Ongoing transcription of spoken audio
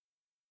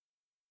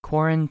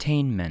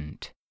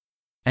Quaran-tainment.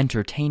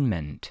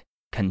 Entertainment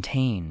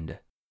contained.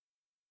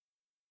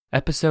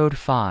 Episode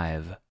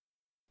 5.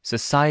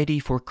 Society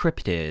for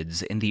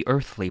Cryptids in the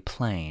Earthly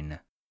Plane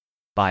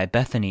by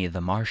Bethany the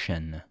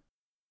Martian.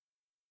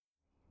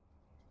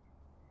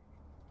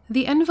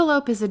 The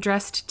envelope is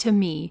addressed to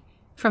me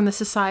from the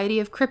Society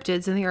of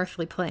Cryptids in the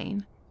Earthly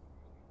Plane.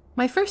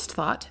 My first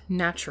thought,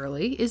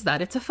 naturally, is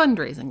that it's a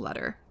fundraising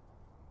letter.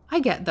 I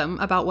get them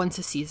about once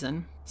a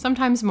season,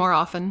 sometimes more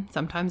often,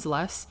 sometimes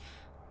less.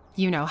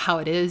 You know how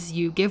it is,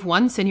 you give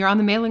once and you're on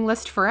the mailing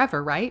list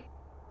forever, right?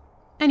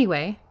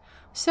 Anyway,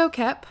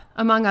 SOCEP,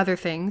 among other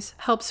things,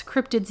 helps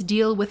cryptids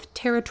deal with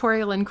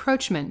territorial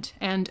encroachment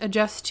and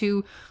adjust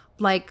to,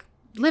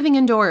 living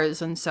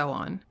indoors and so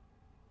on.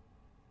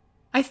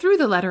 I threw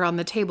the letter on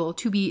the table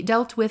to be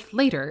dealt with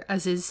later,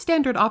 as is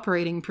standard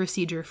operating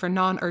procedure for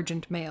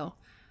non-urgent mail.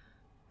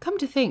 Come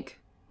to think,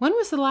 when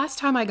was the last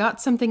time I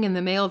got something in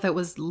the mail that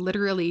was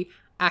literally,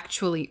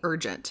 actually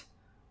urgent?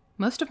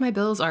 Most of my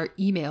bills are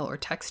email or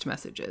text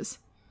messages.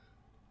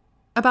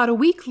 About a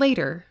week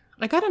later,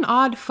 I got an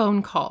odd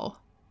phone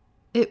call.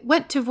 It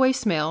went to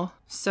voicemail,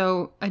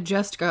 so I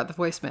just got the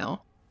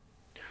voicemail.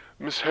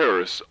 Miss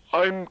Harris,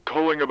 I'm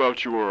calling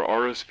about your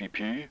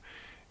RSVP.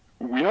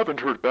 We haven't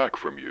heard back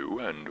from you,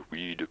 and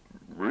we'd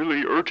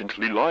really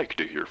urgently like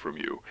to hear from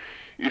you.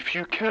 If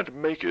you can't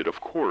make it,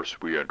 of course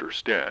we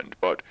understand,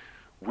 but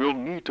we'll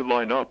need to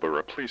line up a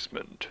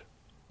replacement.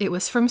 It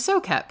was from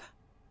SOCEP,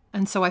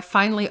 and so I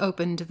finally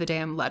opened the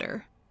damn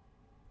letter.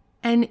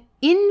 An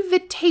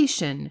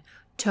invitation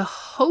to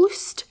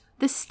host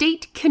the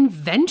state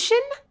convention?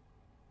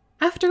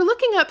 After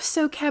looking up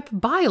SOCEP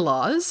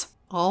bylaws,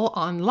 all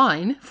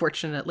online,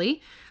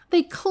 fortunately,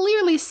 they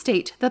clearly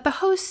state that the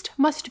host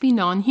must be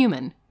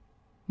non-human.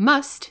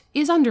 Must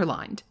is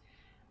underlined.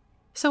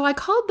 So I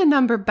called the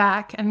number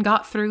back and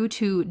got through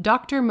to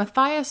Dr.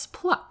 Matthias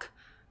Pluck,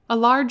 a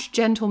large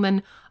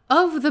gentleman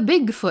of the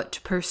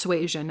Bigfoot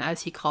persuasion,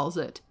 as he calls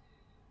it.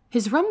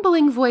 His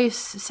rumbling voice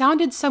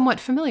sounded somewhat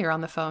familiar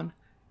on the phone.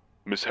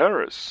 Miss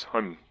Harris,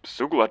 I'm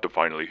so glad to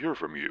finally hear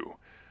from you,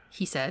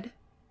 he said.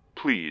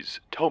 Please,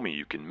 tell me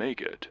you can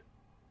make it.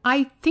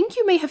 I think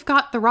you may have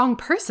got the wrong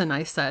person,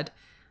 I said.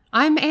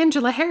 I'm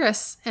Angela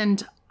Harris,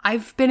 and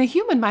I've been a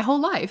human my whole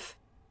life.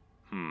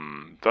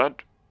 That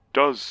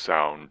does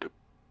sound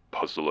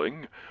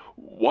puzzling.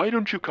 Why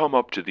don't you come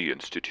up to the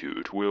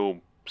Institute? We'll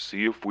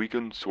see if we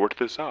can sort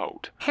this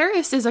out.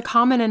 Harris is a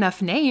common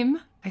enough name,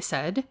 I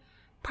said.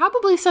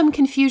 Probably some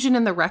confusion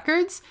in the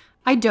records.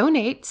 I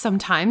donate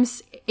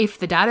sometimes, if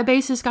the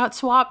databases got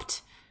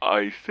swapped.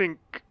 I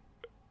think...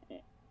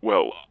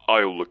 Well,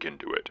 I'll look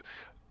into it.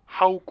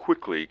 How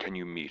quickly can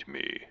you meet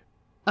me?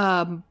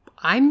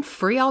 I'm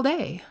free all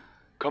day.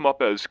 Come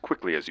up as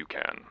quickly as you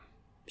can.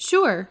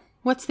 Sure.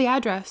 What's the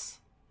address?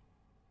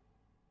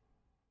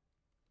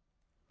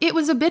 It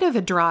was a bit of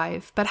a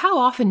drive, but how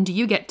often do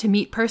you get to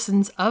meet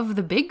persons of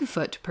the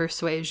Bigfoot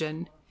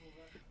persuasion?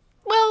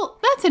 Well,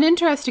 that's an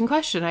interesting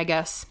question, I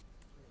guess.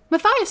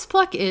 Matthias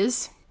Pluck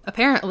is,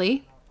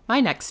 apparently, my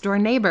next-door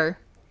neighbor.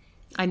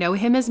 I know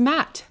him as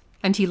Matt,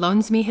 and he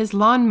loans me his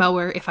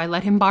lawnmower if I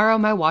let him borrow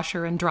my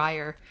washer and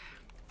dryer.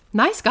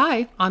 Nice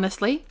guy,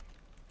 honestly.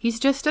 He's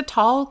just a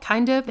tall,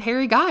 kind of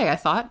hairy guy, I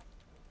thought.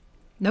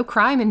 No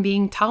crime in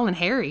being tall and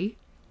hairy.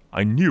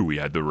 I knew we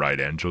had the right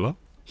Angela,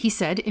 he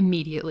said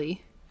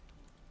immediately.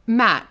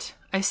 Matt,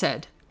 I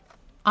said.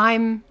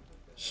 I'm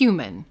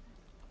human.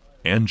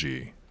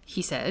 Angie,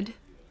 he said.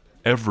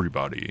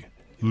 Everybody,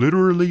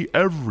 literally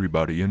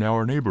everybody in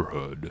our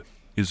neighborhood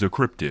is a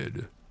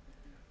cryptid.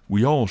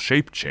 We all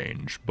shape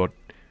change, but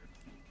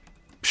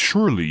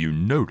surely you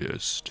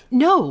noticed.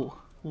 No.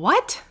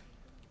 What?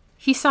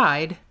 He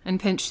sighed and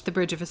pinched the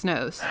bridge of his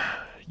nose.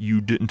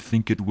 You didn't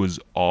think it was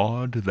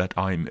odd that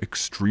I'm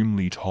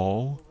extremely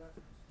tall?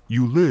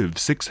 You live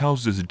 6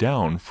 houses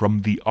down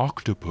from the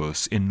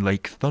octopus in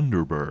Lake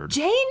Thunderbird.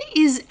 Jane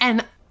is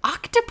an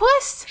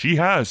octopus? She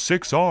has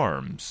 6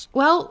 arms.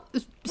 Well,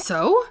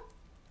 so?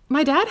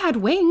 My dad had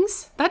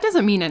wings. That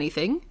doesn't mean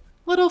anything.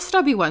 Little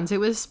stubby ones. It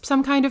was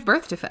some kind of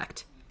birth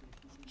defect.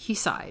 He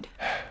sighed.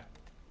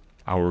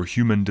 Our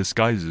human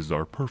disguises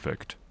are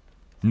perfect.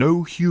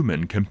 No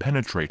human can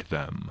penetrate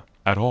them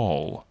at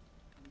all.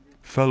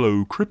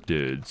 Fellow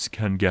cryptids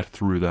can get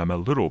through them a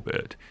little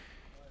bit.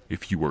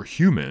 If you were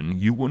human,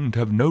 you wouldn't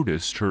have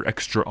noticed her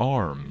extra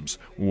arms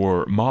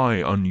or my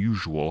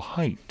unusual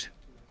height.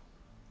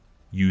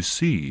 You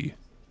see,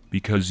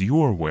 because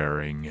you're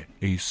wearing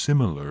a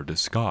similar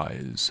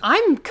disguise.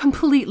 I'm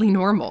completely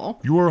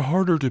normal. You are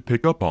harder to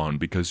pick up on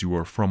because you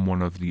are from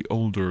one of the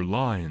older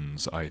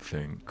lines, I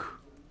think.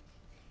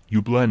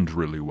 You blend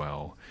really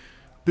well.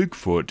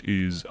 Bigfoot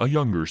is a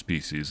younger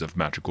species of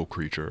magical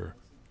creature.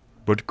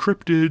 But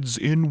cryptids,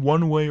 in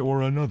one way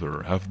or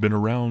another, have been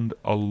around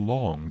a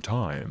long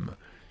time.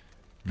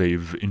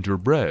 They've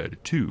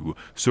interbred, too,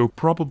 so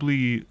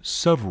probably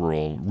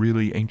several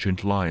really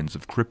ancient lines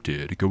of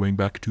cryptid going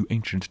back to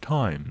ancient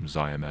times,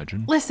 I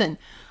imagine. Listen,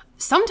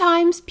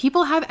 sometimes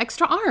people have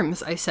extra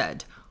arms, I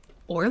said.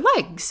 Or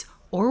legs.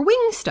 or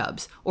wing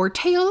stubs, or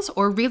tails,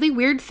 or really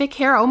weird thick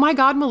hair. Oh my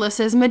god,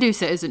 Melissa's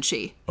Medusa, isn't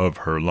she? Of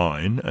her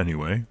line,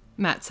 anyway.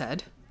 Matt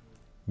said.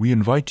 We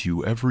invite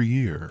you every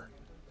year.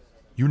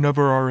 You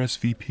never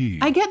RSVP.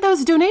 I get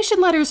those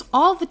donation letters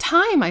all the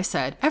time, I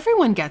said.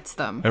 Everyone gets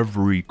them.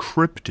 Every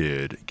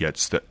cryptid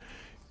gets that.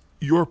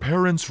 Your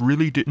parents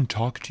really didn't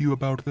talk to you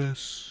about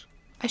this?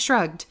 I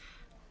shrugged.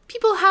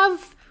 People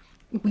have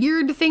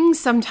weird things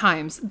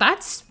sometimes.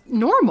 That's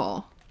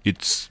normal.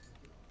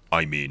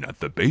 At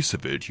the base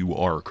of it, you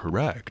are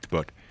correct,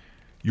 but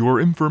your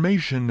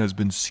information has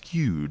been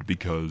skewed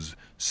because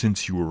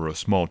since you were a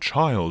small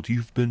child,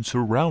 you've been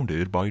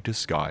surrounded by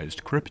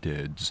disguised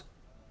cryptids.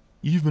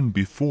 Even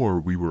before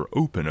we were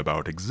open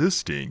about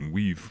existing,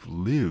 we've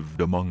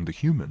lived among the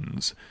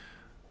humans,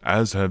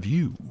 as have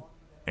you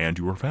and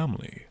your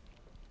family.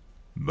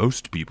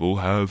 Most people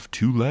have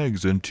 2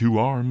 legs and 2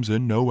 arms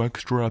and no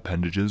extra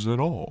appendages at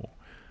all.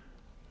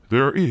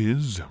 There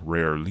is,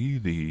 rarely,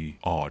 the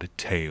odd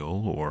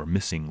tail or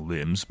missing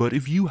limbs, but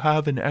if you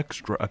have an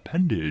extra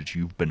appendage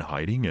you've been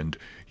hiding and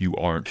you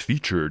aren't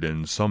featured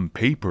in some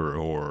paper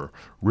or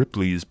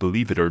Ripley's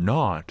Believe It or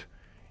Not,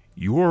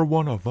 you're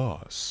one of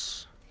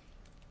us.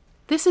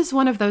 This is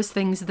one of those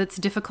things that's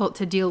difficult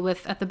to deal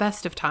with at the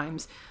best of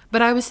times,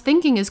 but I was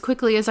thinking as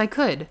quickly as I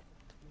could.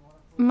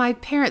 My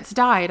parents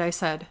died, I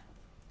said.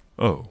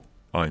 Oh,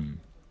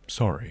 I'm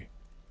sorry.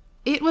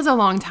 It was a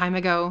long time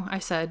ago, I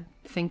said,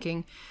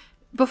 thinking.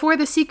 Before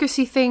the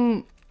secrecy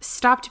thing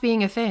stopped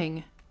being a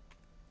thing.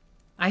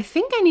 I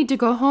think I need to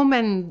go home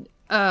and,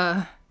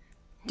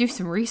 do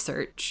some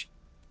research.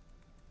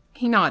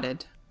 He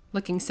nodded,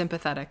 looking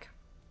sympathetic.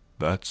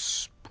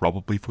 That's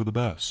probably for the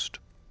best.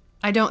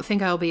 I don't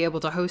think I'll be able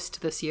to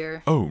host this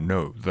year. Oh,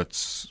 no,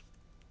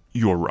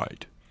 you're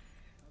right.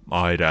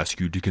 I'd ask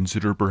you to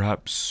consider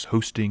perhaps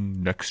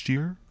hosting next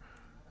year?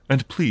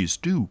 And please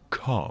do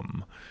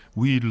come.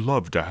 We'd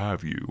love to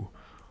have you.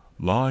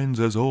 Lines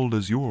as old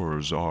as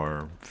yours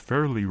are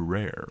fairly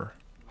rare.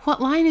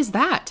 What line is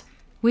that?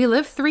 We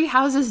live 3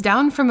 houses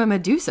down from a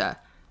Medusa.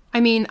 I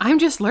mean, I'm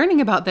just learning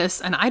about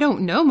this, and I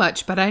don't know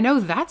much, but I know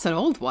that's an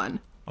old one.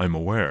 I'm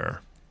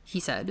aware, he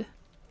said.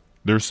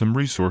 There's some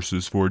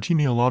resources for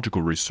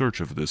genealogical research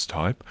of this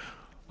type.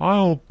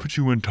 I'll put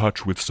you in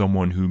touch with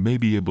someone who may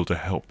be able to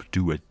help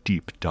do a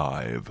deep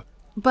dive.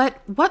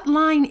 But what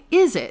line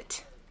is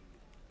it?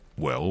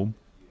 Well,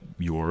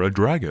 you're a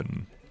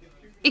dragon.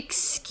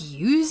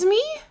 Excuse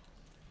me?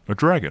 A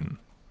dragon.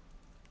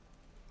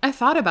 I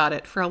thought about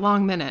it for a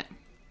long minute.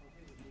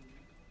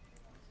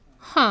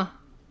 Huh.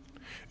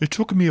 It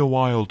took me a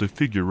while to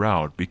figure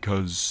out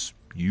because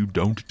you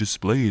don't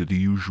display the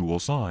usual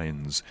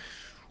signs.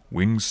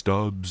 Wing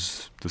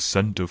stubs, the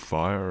scent of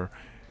fire.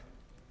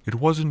 It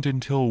wasn't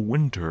until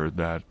winter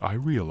that I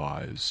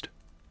realized.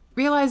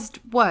 Realized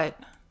what?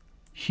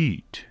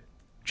 Heat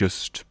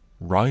just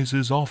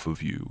rises off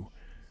of you.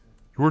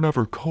 You're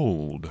never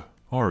cold,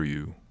 are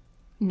you?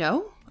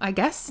 No, I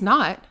guess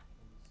not.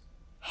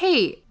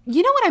 Hey,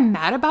 you know what I'm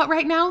mad about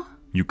right now?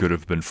 You could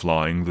have been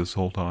flying this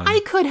whole time?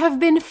 I could have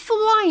been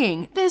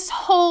flying this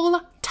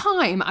whole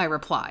time, I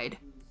replied.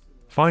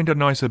 Find a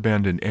nice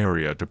abandoned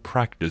area to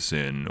practice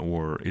in,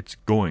 or it's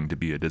going to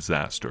be a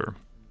disaster.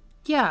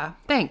 Yeah,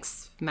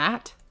 thanks,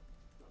 Matt.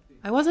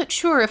 I wasn't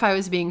sure if I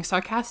was being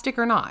sarcastic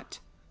or not.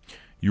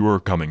 You are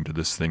coming to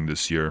this thing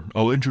this year.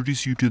 I'll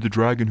introduce you to the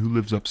dragon who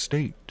lives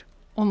upstate.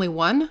 Only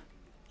one?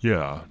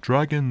 Yeah,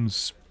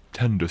 dragons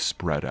tend to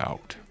spread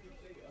out.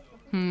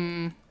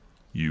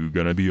 You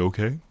gonna be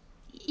okay?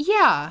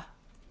 Yeah.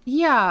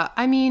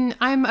 I mean,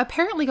 I'm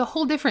apparently a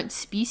whole different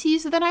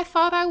species than I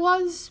thought I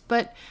was,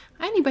 but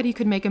anybody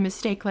could make a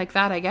mistake like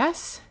that, I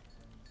guess.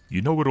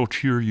 You know what'll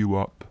cheer you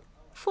up?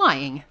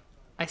 Flying,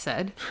 I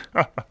said.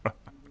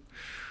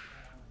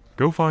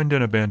 Go find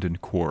an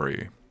abandoned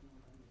quarry.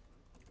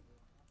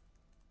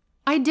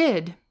 I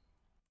did.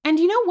 And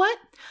you know what?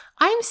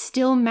 I'm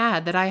still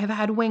mad that I have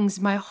had wings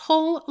my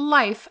whole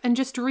life and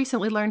just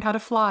recently learned how to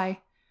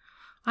fly.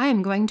 I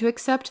am going to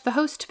accept the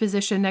host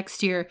position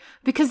next year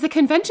because the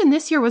convention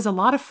this year was a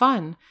lot of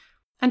fun.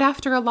 And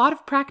after a lot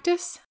of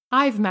practice,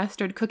 I've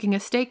mastered cooking a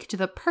steak to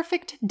the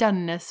perfect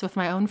doneness with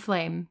my own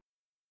flame.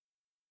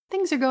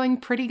 Things are going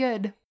pretty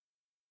good.